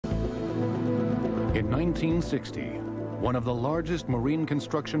In 1960, one of the largest marine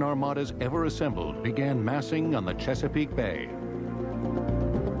construction armadas ever assembled began massing on the Chesapeake Bay.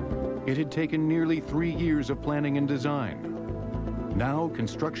 It had taken nearly 3 years of planning and design. Now,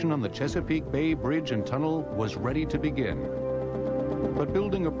 construction on the Chesapeake Bay Bridge and Tunnel was ready to begin. But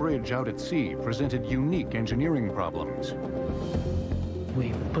building a bridge out at sea presented unique engineering problems.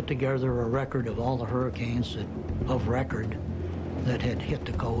 We put together a record of all the hurricanes of record that had hit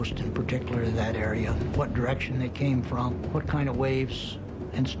the coast, in particular that area, what direction they came from, what kind of waves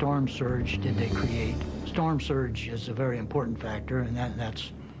and storm surge did they create. Storm surge is a very important factor, and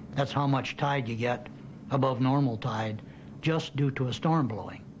that's how much tide you get above normal tide just due to a storm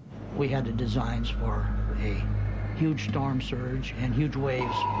blowing. We had the designs for a huge storm surge and huge waves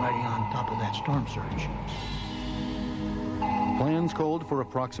riding on top of that storm surge. Plans called for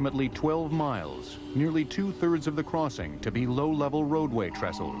approximately 12 miles, nearly 2/3 of the crossing, to be low-level roadway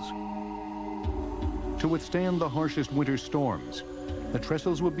trestles. To withstand the harshest winter storms, the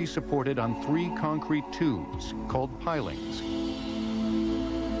trestles would be supported on 3 concrete tubes called pilings.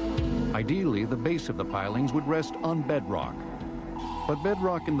 Ideally, the base of the pilings would rest on bedrock. But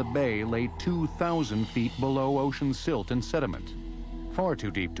bedrock in the bay lay 2,000 feet below ocean silt and sediment, far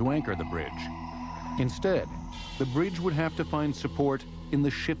too deep to anchor the bridge. Instead, the bridge would have to find support in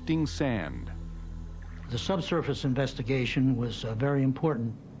the shifting sand. The subsurface investigation was very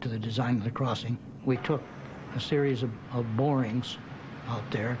important to the design of the crossing. We took a series of borings out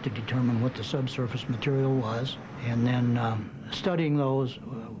there to determine what the subsurface material was, and then studying those,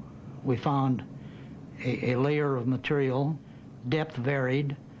 we found a layer of material, depth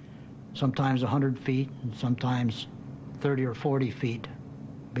varied, sometimes 100 feet and sometimes 30 or 40 feet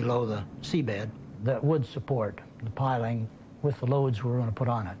below the seabed, that would support the piling with the loads we were going to put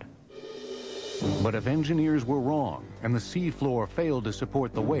on it. But if engineers were wrong and the sea floor failed to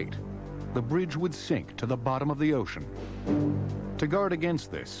support the weight, the bridge would sink to the bottom of the ocean. To guard against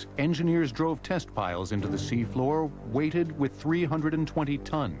this, engineers drove test piles into the sea floor weighted with 320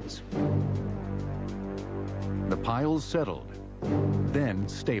 tons. The piles settled, then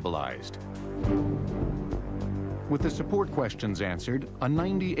stabilized. With the support questions answered, a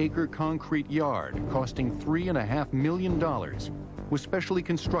 90-acre concrete yard costing $3.5 million was specially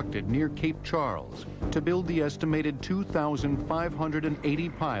constructed near Cape Charles to build the estimated 2,580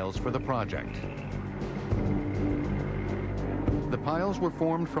 piles for the project. The piles were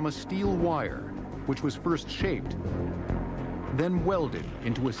formed from a steel wire, which was first shaped, then welded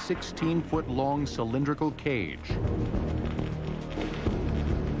into a 16-foot-long cylindrical cage.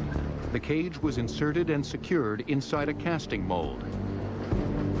 The cage was inserted and secured inside a casting mold,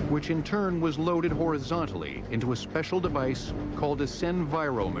 which in turn was loaded horizontally into a special device called a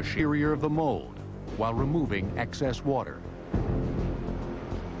Senviro machine of the mold while removing excess water.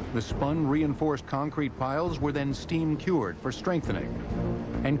 The spun reinforced concrete piles were then steam cured for strengthening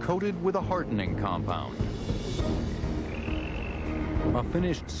and coated with a hardening compound. A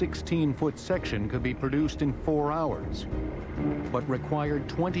finished 16-foot section could be produced in 4 hours, but required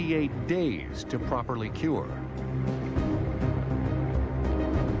 28 days to properly cure.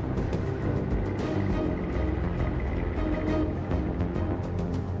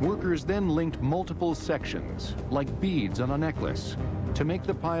 Workers then linked multiple sections, like beads on a necklace, to make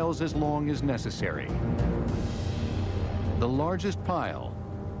the piles as long as necessary. The largest pile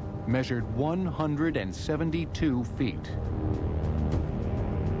measured 172 feet.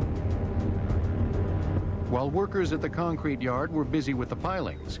 While workers at the concrete yard were busy with the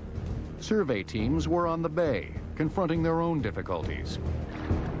pilings, survey teams were on the bay, confronting their own difficulties.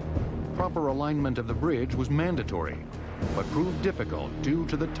 Proper alignment of the bridge was mandatory, but proved difficult due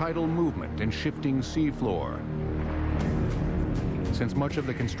to the tidal movement and shifting seafloor. Since much of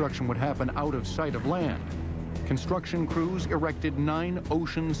the construction would happen out of sight of land, construction crews erected 9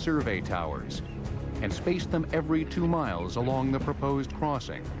 ocean survey towers and spaced them every 2 miles along the proposed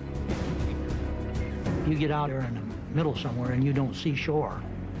crossing. You get out there in the middle somewhere and you don't see shore.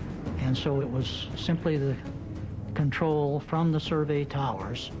 And so it was simply the control from the survey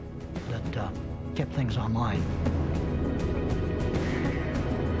towers that kept things online.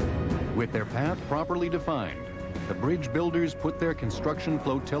 With their path properly defined, the bridge builders put their construction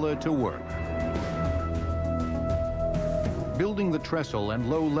flotilla to work. Building the trestle and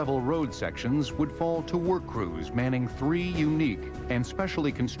low-level road sections would fall to work crews manning 3 unique and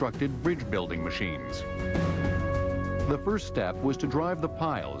specially constructed bridge-building machines. The first step was to drive the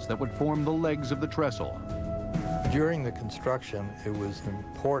piles that would form the legs of the trestle. During the construction, it was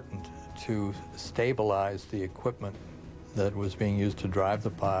important to stabilize the equipment that was being used to drive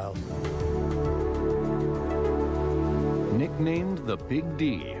the piles. Nicknamed the Big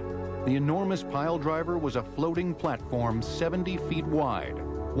D, The enormous pile driver was a floating platform 70 feet wide,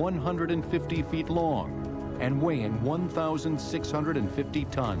 150 feet long, and weighing 1,650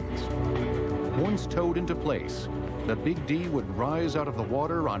 tons. Once towed into place, the Big D would rise out of the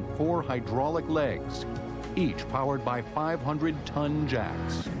water on 4 hydraulic legs, each powered by 500-ton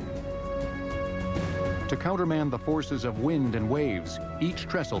jacks. To countermand the forces of wind and waves, each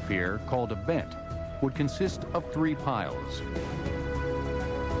trestle pier, called a bent, would consist of 3 piles.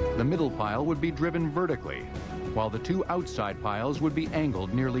 The middle pile would be driven vertically, while the 2 outside piles would be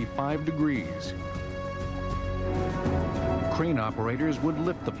angled nearly 5 degrees. Crane operators would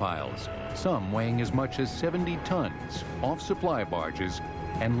lift the piles, some weighing as much as 70 tons, off supply barges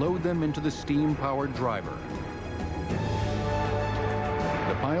and load them into the steam-powered driver.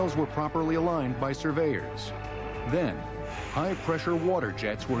 The piles were properly aligned by surveyors. Then, high-pressure water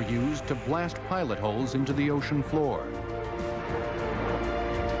jets were used to blast pilot holes into the ocean floor.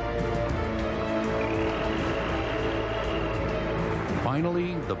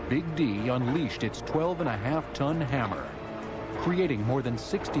 Finally, the Big D unleashed its 12.5-ton hammer, creating more than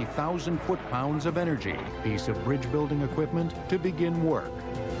 60,000 foot-pounds of energy, piece of bridge-building equipment, to begin work.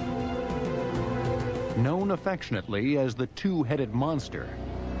 Known affectionately as the two-headed monster,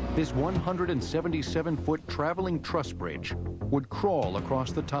 this 177-foot traveling truss bridge would crawl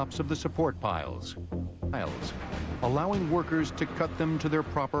across the tops of the support piles, allowing workers to cut them to their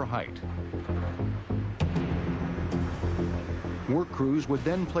proper height. Work crews would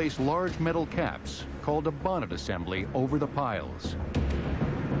then place large metal caps, called a bonnet assembly, over the piles.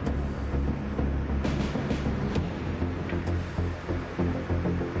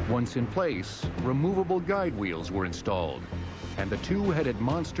 Once in place, removable guide wheels were installed, and the two-headed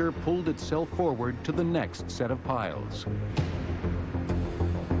monster pulled itself forward to the next set of piles.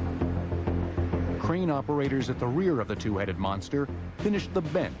 Crane operators at the rear of the two-headed monster finished the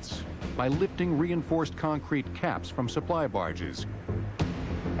bents by lifting reinforced concrete caps from supply barges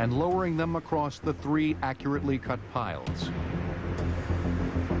and lowering them across the 3 accurately cut piles.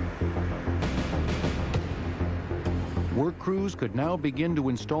 Work crews could now begin to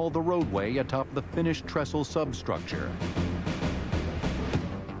install the roadway atop the finished trestle substructure.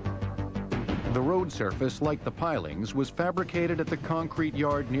 The road surface, like the pilings, was fabricated at the concrete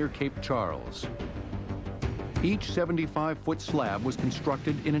yard near Cape Charles. Each 75-foot slab was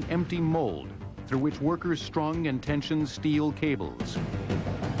constructed in an empty mold through which workers strung and tensioned steel cables.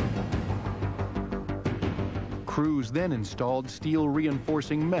 Crews then installed steel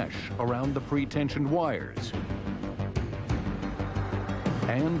reinforcing mesh around the pre-tensioned wires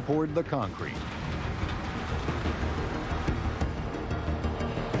and poured the concrete.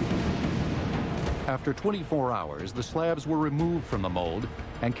 After 24 hours, the slabs were removed from the mold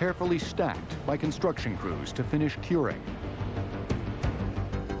and carefully stacked by construction crews to finish curing.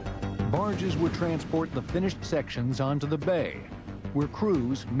 Barges would transport the finished sections onto the bay, where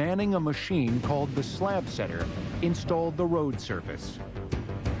crews manning a machine called the slab setter installed the road surface.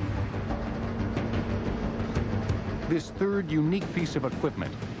 This third unique piece of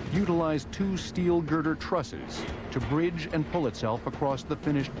equipment utilized 2 steel girder trusses to bridge and pull itself across the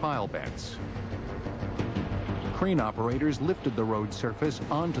finished pile bents. Crane operators lifted the road surface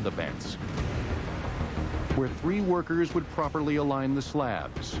onto the bents, where 3 workers would properly align the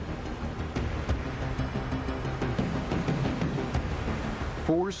slabs.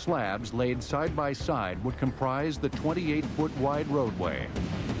 4 slabs laid side by side would comprise the 28-foot wide roadway.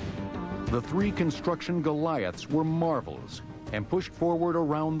 The 3 construction Goliaths were marvels and pushed forward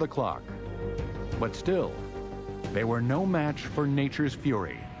around the clock. But still, they were no match for nature's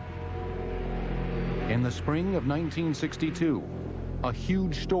fury. In the spring of 1962, a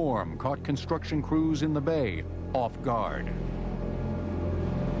huge storm caught construction crews in the bay off guard.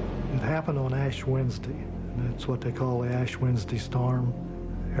 It happened on Ash Wednesday. That's what they call the Ash Wednesday storm.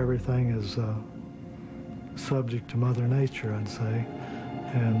 Everything is subject to Mother Nature, I'd say.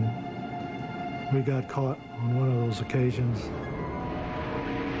 And we got caught on one of those occasions.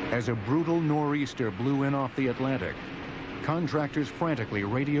 As a brutal nor'easter blew in off the Atlantic, contractors frantically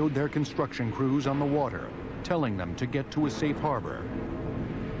radioed their construction crews on the water, telling them to get to a safe harbor.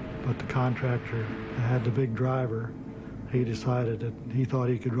 But the contractor that had the big driver, he decided that he thought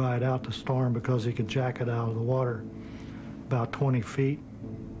he could ride out the storm because he could jack it out of the water about 20 feet.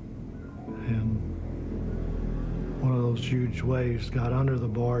 And one of those huge waves got under the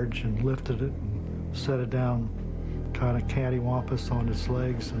barge and lifted it and set it down kind of cattywampus on its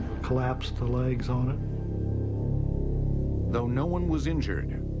legs and collapsed the legs on it. Though no one was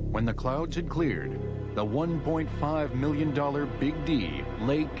injured, when the clouds had cleared, the $1.5 million Big D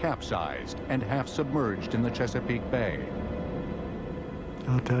lay capsized and half submerged in the Chesapeake Bay.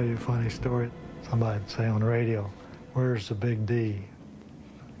 I'll tell you a funny story. Somebody'd say on the radio, "Where's the big D?"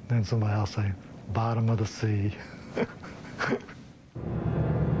 Then somebody else say, "Bottom of the sea."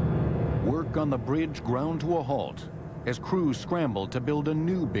 Work on the bridge ground to a halt as crews scrambled to build a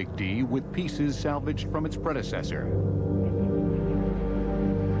new Big D with pieces salvaged from its predecessor.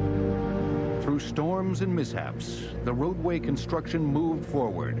 Through storms and mishaps, the roadway construction moved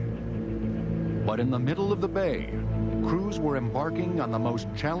forward. But in the middle of the bay, crews were embarking on the most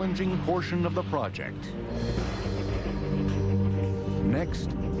challenging portion of the project.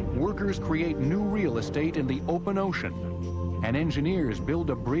 Next, workers create new real estate in the open ocean, and engineers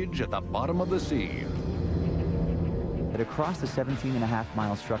build a bridge at the bottom of the sea. But across the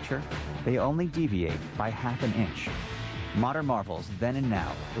 17.5-mile structure, they only deviate by half an inch. Modern marvels then and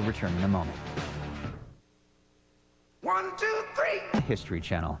now will return in a moment. 1, 2, 3. The History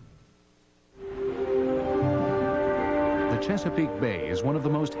Channel. The Chesapeake Bay is one of the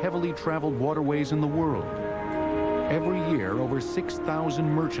most heavily traveled waterways in the world. Every year, over 6,000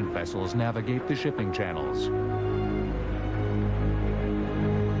 merchant vessels navigate the shipping channels.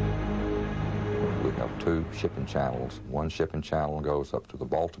 We have two shipping channels. One shipping channel goes up to the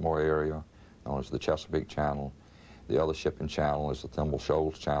Baltimore area, known as the Chesapeake Channel. The other shipping channel is the Thimble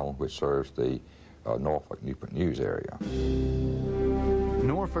Shoals Channel, which serves the Norfolk, Newport News area.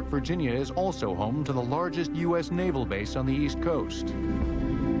 Norfolk, Virginia is also home to the largest U.S. naval base on the East Coast.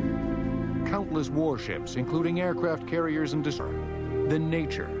 Countless warships, including aircraft carriers and destroyers. The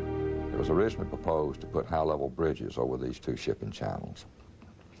nature. It was originally proposed to put high-level bridges over these two shipping channels.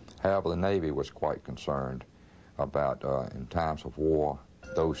 However, the Navy was quite concerned about, in times of war,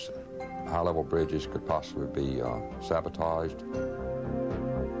 those high-level bridges could possibly be sabotaged.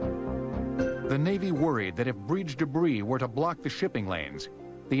 The Navy worried that if bridge debris were to block the shipping lanes,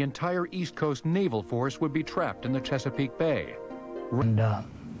 the entire East Coast naval force would be trapped in the Chesapeake Bay. And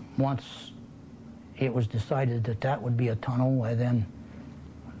once it was decided that that would be a tunnel, then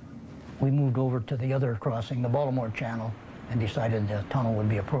we moved over to the other crossing, the Baltimore Channel, and decided the tunnel would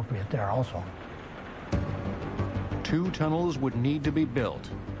be appropriate there also. 2 tunnels would need to be built,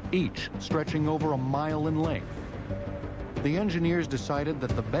 each stretching over a mile in length. The engineers decided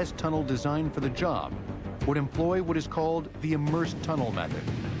that the best tunnel design for the job would employ what is called the immersed tunnel method.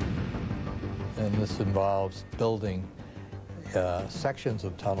 And this involves building sections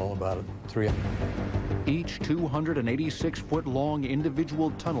of tunnel about 300. Each 286-foot-long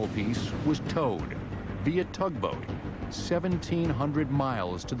individual tunnel piece was towed via tugboat 1,700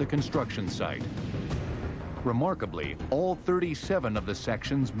 miles to the construction site. Remarkably, all 37 of the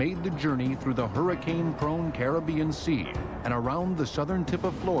sections made the journey through the hurricane-prone Caribbean Sea and around the southern tip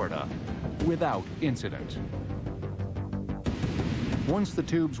of Florida without incident. Once the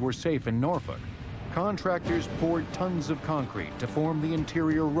tubes were safe in Norfolk, contractors poured tons of concrete to form the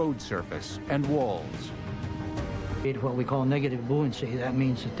interior road surface and walls. What we call negative buoyancy, that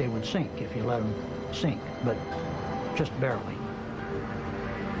means that they would sink if you let them sink, but just barely.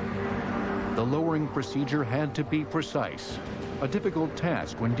 The lowering procedure had to be precise, a difficult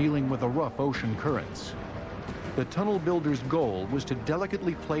task when dealing with the rough ocean currents. The tunnel builder's goal was to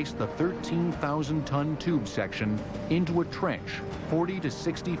delicately place the 13,000-ton tube section into a trench 40 to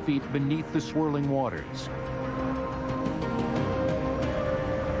 60 feet beneath the swirling waters.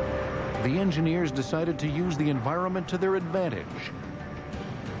 The engineers decided to use the environment to their advantage.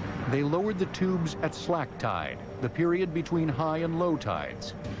 They lowered the tubes at slack tide, the period between high and low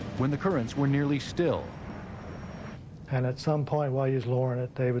tides, when the currents were nearly still. And at some point while he was lowering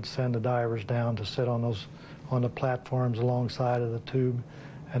it, they would send the divers down to sit on the platforms alongside of the tube,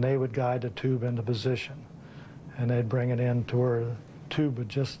 and they would guide the tube into position. And they'd bring it in to where the tube would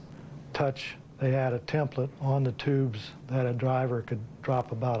just touch. They had a template on the tubes that a driver could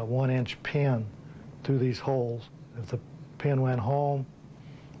drop about a 1-inch pin through these holes. If the pin went home,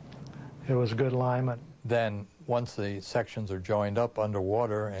 it was good alignment. Then, once the sections are joined up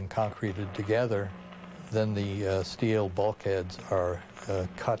underwater and concreted together, then the steel bulkheads are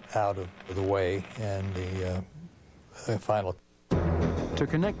cut out of the way, and the final. To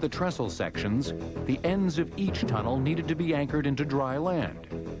connect the trestle sections, the ends of each tunnel needed to be anchored into dry land,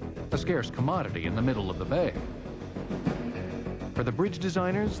 a scarce commodity in the middle of the bay. For the bridge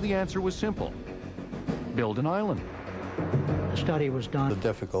designers, the answer was simple: build an island. The study was done. A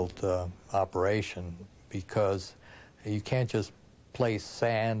difficult operation, because you can't just place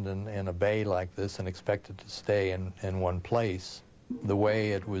sand in a bay like this and expect it to stay in one place. The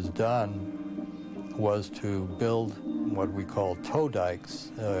way it was done was to build what we call toe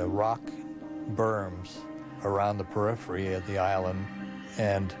dikes, rock berms around the periphery of the island,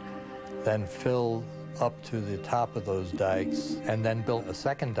 and then fill up to the top of those dikes, and then built a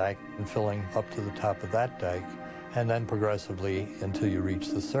second dike and filling up to the top of that dike, and then progressively until you reach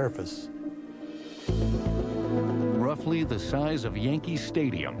the surface. Roughly the size of Yankee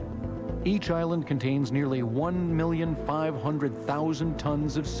Stadium, each island contains nearly 1,500,000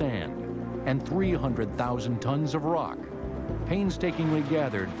 tons of sand and 300,000 tons of rock, painstakingly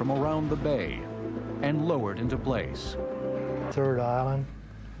gathered from around the bay and lowered into place. Third island,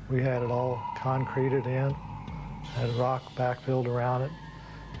 we had it all concreted in, had rock backfilled around it,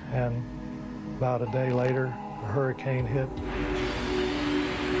 and about a day later, a hurricane hit.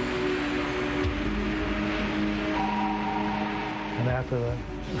 And after the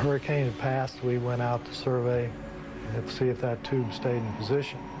hurricane had passed, we went out to survey and see if that tube stayed in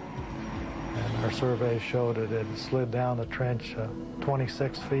position. And our survey showed it had slid down the trench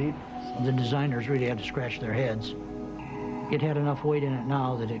 26 feet. The designers really had to scratch their heads. It had enough weight in it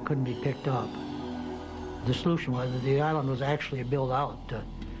now that it couldn't be picked up. The solution was that the island was actually built out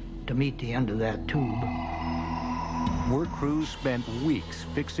to meet the end of that tube. Work crews spent weeks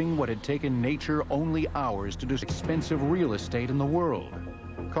fixing what had taken nature only hours to do. Expensive real estate in the world,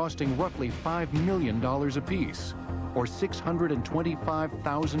 costing roughly $5 million apiece, or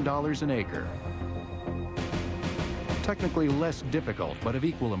 $625,000 an acre. Technically less difficult, but of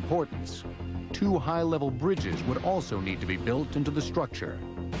equal importance, 2 high-level bridges would also need to be built into the structure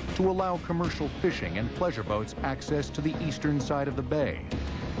to allow commercial fishing and pleasure boats access to the eastern side of the bay.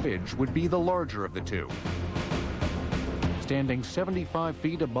 The bridge would be the larger of the two. Standing 75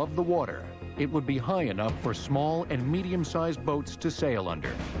 feet above the water, it would be high enough for small and medium-sized boats to sail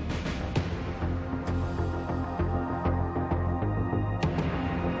under.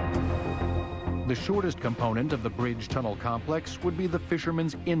 The shortest component of the bridge tunnel complex would be the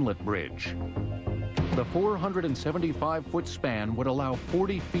Fisherman's Inlet Bridge. The 475-foot span would allow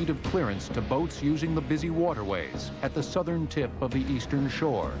 40 feet of clearance to boats using the busy waterways at the southern tip of the eastern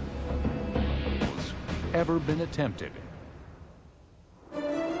shore. Ever been attempted.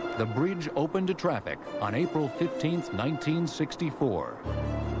 The bridge opened to traffic on April 15, 1964.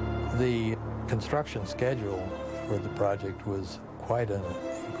 The construction schedule for the project was quite an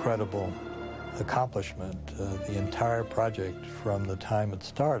incredible accomplishment. The entire project, from the time it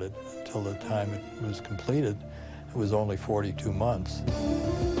started until the time it was completed, it was only 42 months.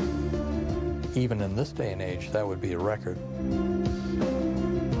 Even in this day and age, that would be a record.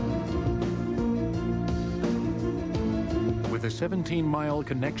 With a 17-mile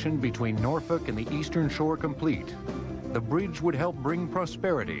connection between Norfolk and the eastern shore complete, the bridge would help bring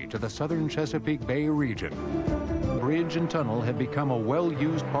prosperity to the southern Chesapeake Bay region. The bridge and tunnel had become a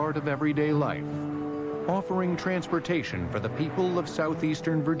well-used part of everyday life, offering transportation for the people of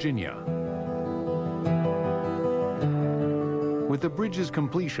southeastern Virginia. With the bridge's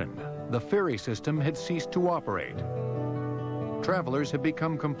completion, the ferry system had ceased to operate. Travelers had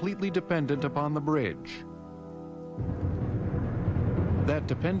become completely dependent upon the bridge. That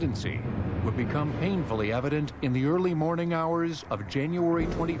dependency would become painfully evident in the early morning hours of January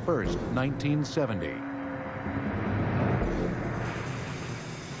 21st, 1970.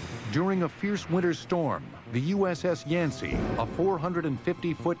 During a fierce winter storm, the USS Yancey, a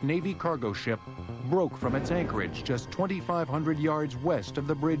 450-foot Navy cargo ship, broke from its anchorage just 2,500 yards west of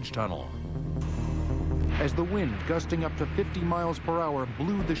the bridge tunnel. As the wind, gusting up to 50 miles per hour,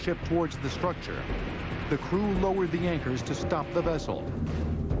 blew the ship towards the structure, the crew lowered the anchors to stop the vessel.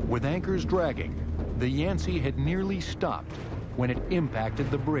 With anchors dragging, the Yancey had nearly stopped when it impacted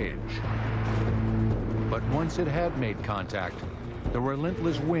the bridge. But once it had made contact, the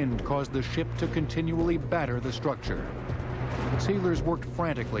relentless wind caused the ship to continually batter the structure. Sailors worked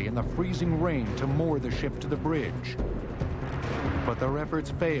frantically in the freezing rain to moor the ship to the bridge. But their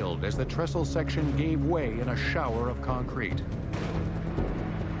efforts failed as the trestle section gave way in a shower of concrete.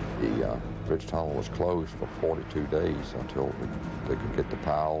 The bridge tunnel was closed for 42 days until they could get the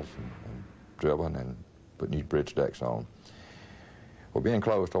piles and driven and put new bridge decks on. Well, being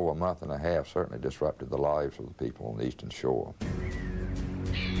closed over a month and a half certainly disrupted the lives of the people on the eastern shore.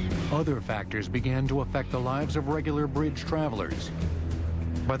 Other factors began to affect the lives of regular bridge travelers.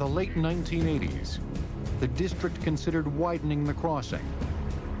 By the late 1980s, the district considered widening the crossing.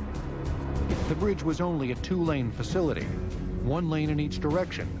 The bridge was only a 2-lane facility, 1 lane in each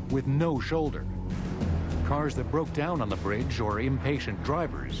direction, with no shoulder. Cars that broke down on the bridge, or impatient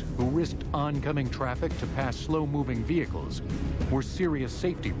drivers who risked oncoming traffic to pass slow-moving vehicles, were serious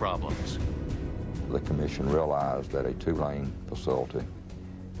safety problems. The commission realized that a 2-lane facility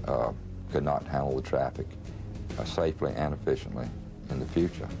could not handle the traffic safely and efficiently in the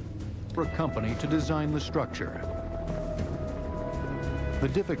future. For a company to design the structure. The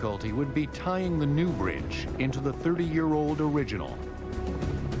difficulty would be tying the new bridge into the 30-year-old original.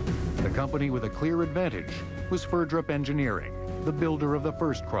 The company with a clear advantage was Ferdrup Engineering, the builder of the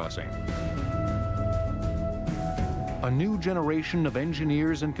first crossing. A new generation of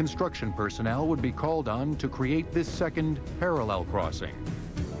engineers and construction personnel would be called on to create this second parallel crossing.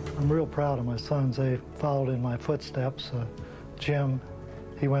 I'm real proud of my sons. They followed in my footsteps. Jim,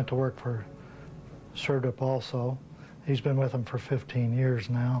 he went to work for Ferdrup also. He's been with them for 15 years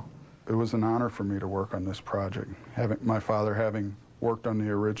now. It was an honor for me to work on this project. My father having worked on the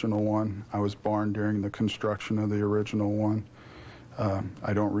original one, I was born during the construction of the original one.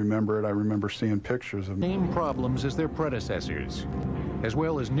 I don't remember it. I remember seeing pictures of Same problems as their predecessors, as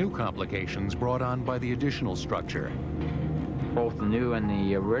well as new complications brought on by the additional structure. Both the new and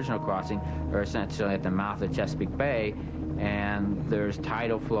the original crossing are essentially at the mouth of Chesapeake Bay, and there's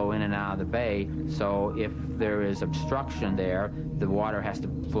tidal flow in and out of the bay, so if there is obstruction there, the water has to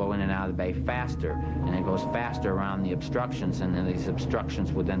flow in and out of the bay faster, and it goes faster around the obstructions, and then these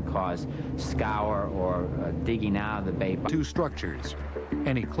obstructions would then cause scour or digging out of the bay. Two structures.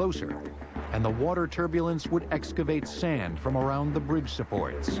 Any closer, and the water turbulence would excavate sand from around the bridge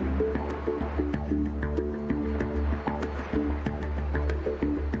supports.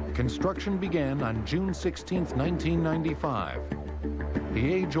 Construction began on June 16, 1995.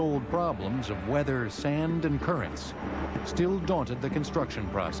 The age-old problems of weather, sand, and currents still daunted the construction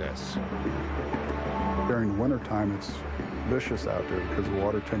process. During the wintertime, it's vicious out there because the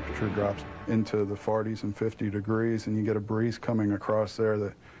water temperature drops into the 40s and 50 degrees, and you get a breeze coming across there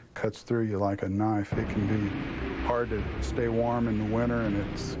that cuts through you like a knife. It can be hard to stay warm in the winter, and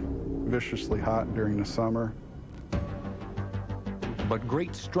it's viciously hot during the summer. But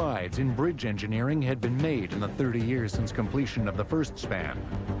great strides in bridge engineering had been made in the 30 years since completion of the first span.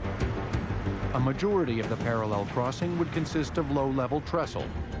 A majority of the parallel crossing would consist of low-level trestle.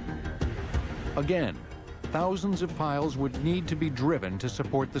 Again, thousands of piles would need to be driven to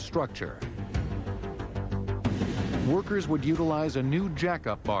support the structure. Workers would utilize a new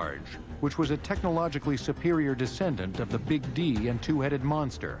jack-up barge, which was a technologically superior descendant of the Big D and two-headed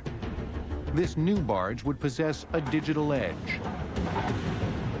monster. This new barge would possess a digital edge.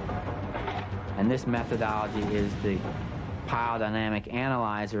 And this methodology is the pile dynamic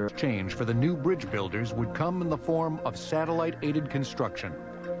analyzer. Change for the new bridge builders would come in the form of satellite-aided construction.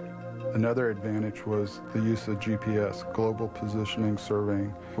 Another advantage was the use of GPS, global positioning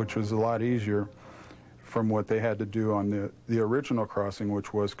surveying, which was a lot easier from what they had to do on the original crossing,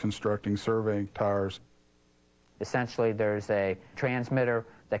 which was constructing surveying towers. Essentially, there's a transmitter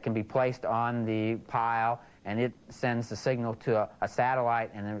that can be placed on the pile, and it sends the signal to a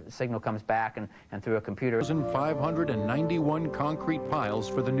satellite, and the signal comes back and through a computer. 1,591 concrete piles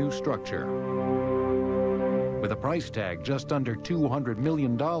for the new structure. With a price tag just under $200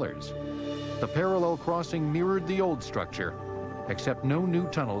 million, the parallel crossing mirrored the old structure, except no new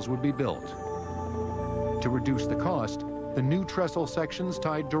tunnels would be built. To reduce the cost, the new trestle sections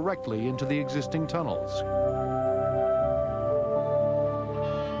tied directly into the existing tunnels.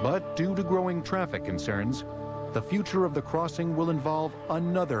 But due to growing traffic concerns, the future of the crossing will involve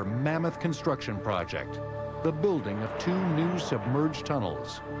another mammoth construction project, the building of 2 new submerged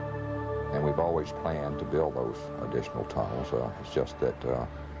tunnels. And we've always planned to build those additional tunnels. It's just that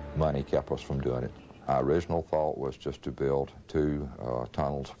money kept us from doing it. Our original thought was just to build 2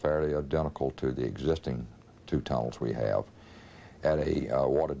 tunnels fairly identical to the existing 2 tunnels we have at a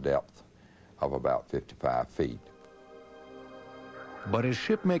water depth of about 55 feet. But as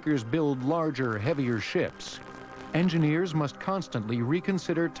shipmakers build larger, heavier ships, engineers must constantly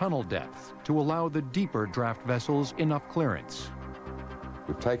reconsider tunnel depth to allow the deeper draft vessels enough clearance.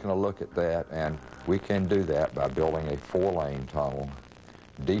 We've taken a look at that, and we can do that by building a 4-lane tunnel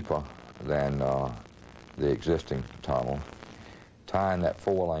deeper than the existing tunnel, tying that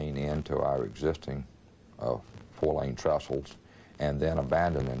 4-lane into our existing 4-lane trestles, and then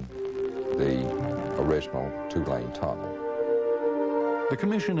abandoning the original 2-lane tunnel. The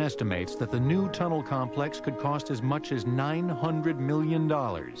Commission estimates that the new tunnel complex could cost as much as $900 million.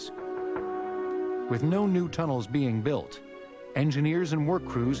 With no new tunnels being built, engineers and work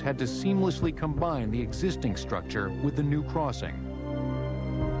crews had to seamlessly combine the existing structure with the new crossing.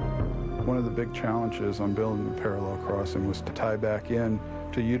 One of the big challenges on building the parallel crossing was to tie back in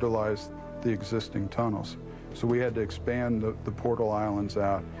to utilize the existing tunnels. So we had to expand the portal islands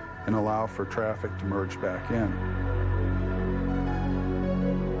out and allow for traffic to merge back in.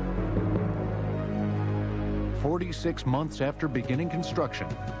 46 months after beginning construction,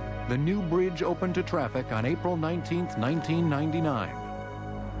 the new bridge opened to traffic on April 19, 1999.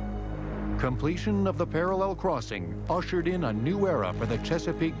 Completion of the parallel crossing ushered in a new era for the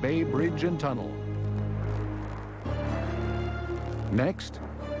Chesapeake Bay Bridge and Tunnel. Next,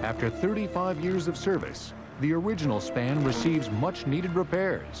 after 35 years of service, the original span receives much-needed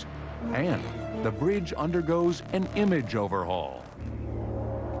repairs, and the bridge undergoes an image overhaul.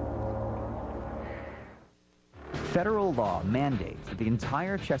 Federal law mandates that the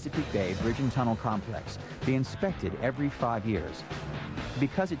entire Chesapeake Bay Bridge and Tunnel complex be inspected every 5 years.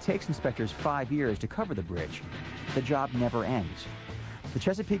 Because it takes inspectors 5 years to cover the bridge, the job never ends. The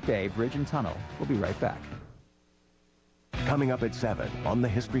Chesapeake Bay Bridge and Tunnel will be right back. Coming up at 7 on the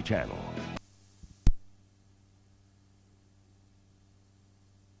History Channel.